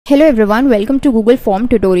Hello everyone, welcome to Google Form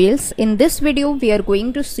Tutorials. In this video, we are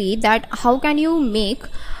going to see that how can you make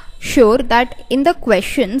sure that in the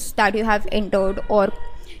questions that you have entered or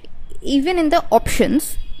even in the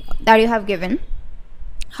options that you have given,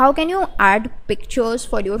 how can you add pictures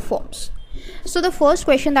for your forms? So the first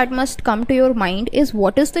question that must come to your mind is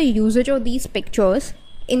what is the usage of these pictures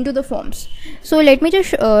into the forms. So let me just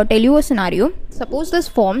tell you a scenario. Suppose this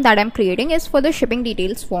form that I'm creating is for the shipping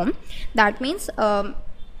details form. That means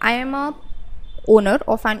I am a owner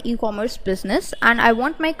of an e-commerce business and I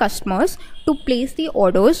want my customers to place the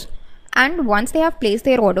orders, and once they have placed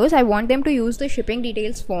their orders, I want them to use the shipping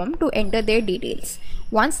details form to enter their details.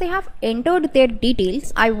 Once they have entered their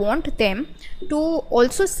details, I want them to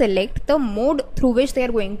also select the mode through which they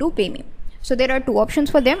are going to pay me. So there are two options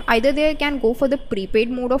for them. Either they can go for the prepaid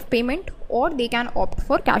mode of payment or they can opt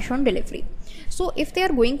for cash on delivery. So if they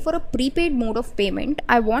are going for a prepaid mode of payment,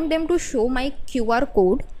 I want them to show my QR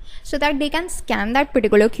code so that they can scan that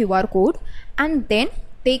particular QR code and then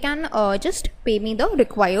they can just pay me the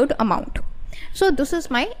required amount. So this is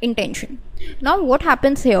my intention. Now what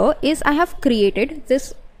happens here is I have created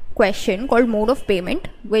this question called mode of payment,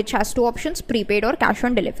 which has two options, prepaid or cash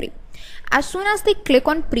on delivery. As soon as they click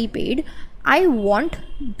on prepaid, I want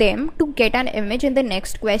them to get an image in the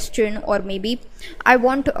next question, or maybe I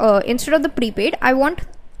want instead of the prepaid, I want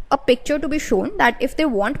a picture to be shown that if they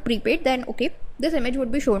want prepaid, then okay, this image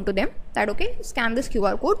would be shown to them that okay, scan this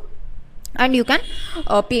QR code and you can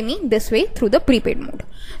pay me this way through the prepaid mode.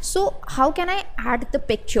 So how can I add the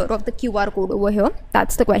picture of the QR code over here?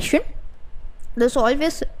 That's the question. The solve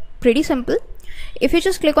is pretty simple. If you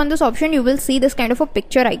just click on this option, you will see this kind of a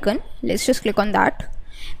picture icon. Let's just click on that.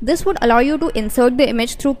 This would allow you to insert the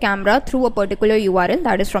image through camera through a particular URL,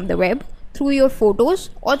 that is from the web, through your photos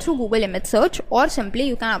or through Google image search, or simply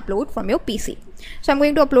you can upload from your PC. So I'm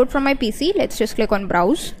going to upload from my PC. Let's just click on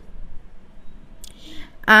browse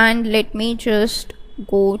and let me just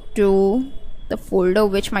go to the folder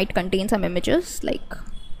which might contain some images like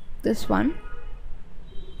this one.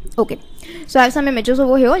 Okay, so I have some images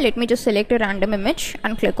over here. Let me just select a random image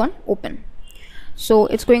and click on open. So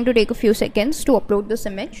it's going to take a few seconds to upload this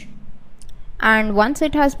image, and once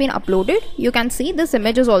it has been uploaded, you can see this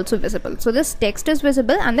image is also visible. So this text is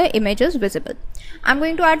visible and the image is visible. I'm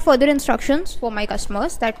going to add further instructions for my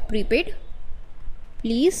customers that prepaid,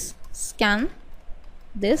 please scan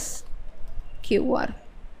this QR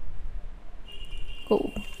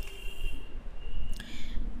code.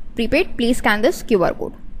 Prepaid, please scan this QR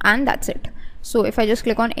code, and that's it. So if I just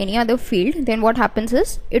click on any other field, then what happens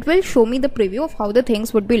is it will show me the preview of how the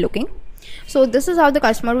things would be looking. So this is how the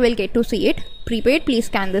customer will get to see it. Prepaid, please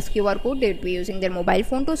scan this QR code. They would be using their mobile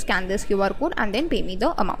phone to scan this QR code and then pay me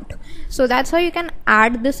the amount. So that's how you can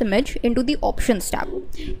add this image into the options tab.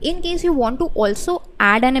 In case you want to also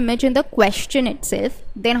add an image in the question itself,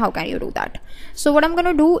 then how can you do that? So what I'm going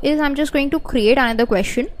to do is I'm just going to create another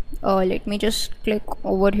question. Let me just click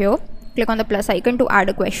over here. Click on the plus icon to add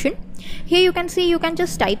a question. Here you can see you can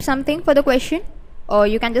just type something for the question, or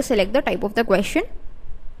you can just select the type of the question,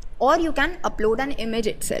 or you can upload an image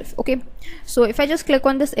itself. Okay, so if I just click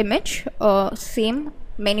on this image, same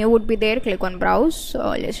menu would be there. Click on browse.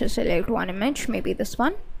 Let's just select one image, maybe this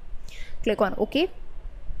one. Click on OK,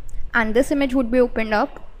 and this image would be opened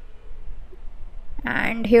up.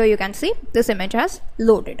 And here you can see this image has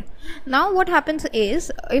loaded. Now what happens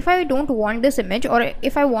is if I don't want this image, or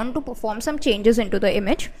if I want to perform some changes into the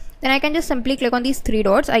image, then I can just simply click on these three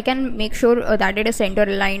dots. I can make sure that it is center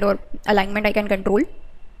aligned, or alignment I can control.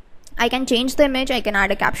 I can change the image, I can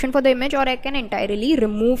add a caption for the image, or I can entirely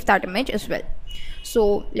remove that image as well.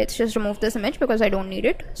 So let's just remove this image because I don't need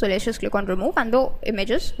it. So let's just click on remove and the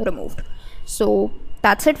image is removed. So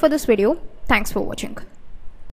that's it for this video. Thanks for watching.